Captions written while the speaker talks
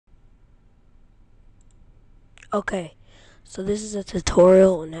Okay, so this is a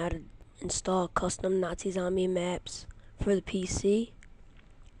tutorial on how to install custom Nazi zombie maps for the PC.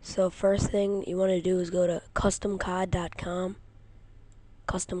 So first thing you want to do is go to customcod.com,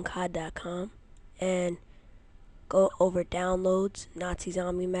 and go over downloads, Nazi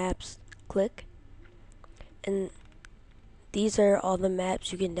zombie maps, click, and these are all the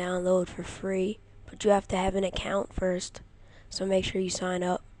maps you can download for free, but you have to have an account first, so make sure you sign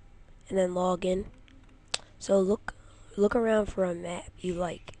up and then log in. So look around for a map you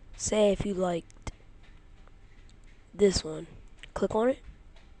like. Say if you liked this one, click on it,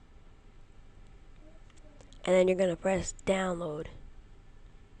 and then you're gonna press download.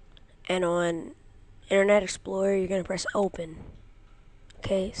 And on Internet Explorer, you're gonna press open.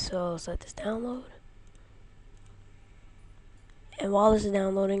 Okay, so let's let this download. And while this is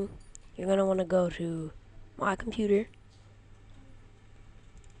downloading, you're gonna want to go to my computer,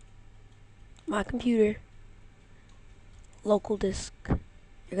 local disk.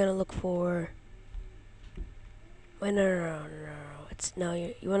 You're gonna look for. Wait, no.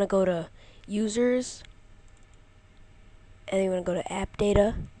 You want to go to users, and you want to go to app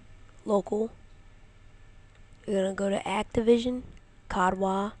data, local. You're gonna go to Activision,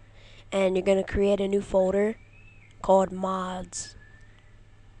 Cadwa, and you're gonna create a new folder called mods.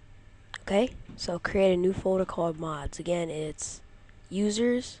 Okay, so create a new folder called mods. Again, it's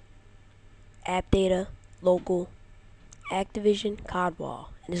users, app data, local, Activision, Cadwa,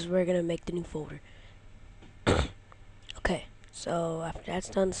 and this is where we're gonna make the new folder. Okay, so after that's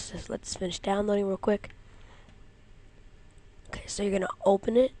done, let's finish downloading real quick. Okay, so you're gonna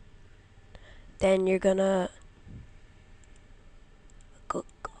open it, then you're gonna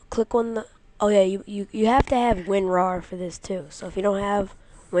click on the. Oh yeah, you have to have WinRAR for this too. So if you don't have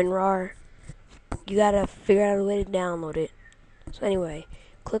WinRAR, you gotta figure out a way to download it. So anyway,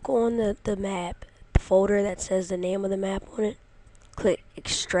 click on the map, the folder that says the name of the map on it. Click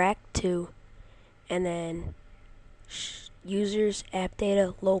extract to, and then users, app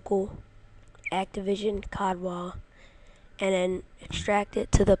data, local, Activision, Cadwa, and then extract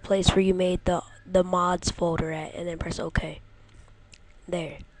it to the place where you made the mods folder at, and then press OK.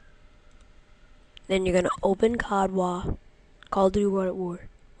 There. Then you're gonna open Cadwa, Call of Duty World at War,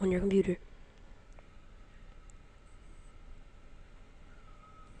 on your computer.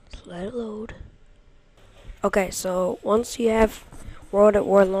 Just let it load. Okay, so once you have World at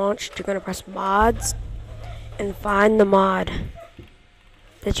War launched, you're gonna press mods and find the mod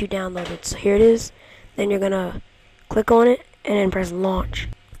that you downloaded. So here it is. Then you're gonna click on it and then press launch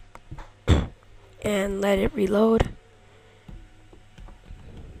and let it reload.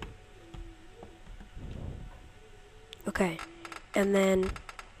 Okay, and then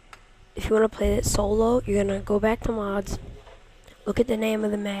if you want to play it solo, you're gonna go back to mods, look at the name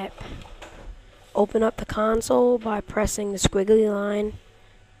of the map, open up the console by pressing the squiggly line,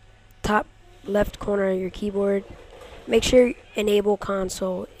 top left corner of your keyboard. Make sure enable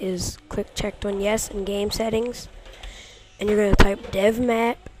console is checked on yes in game settings, and you're gonna type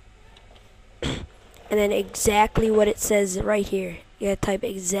devmap, and then exactly what it says right here. You gotta type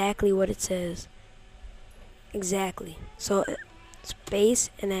exactly what it says. Exactly. So space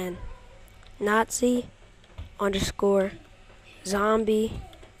and then Nazi _ zombie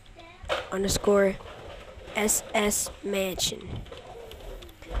 _ SS mansion.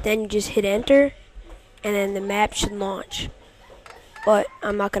 Then you just hit enter, and then the map should launch. But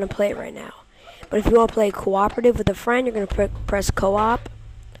I'm not gonna play it right now. But if you want to play cooperative with a friend, you're gonna press co-op,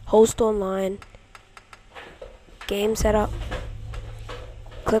 host online, game setup.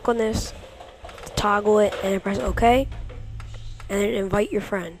 Click on this, toggle it, and then press OK, and then invite your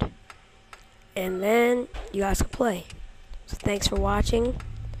friend, and then you guys can play. So thanks for watching.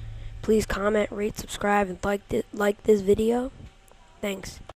 Please comment, rate, subscribe, and like this video. Thanks.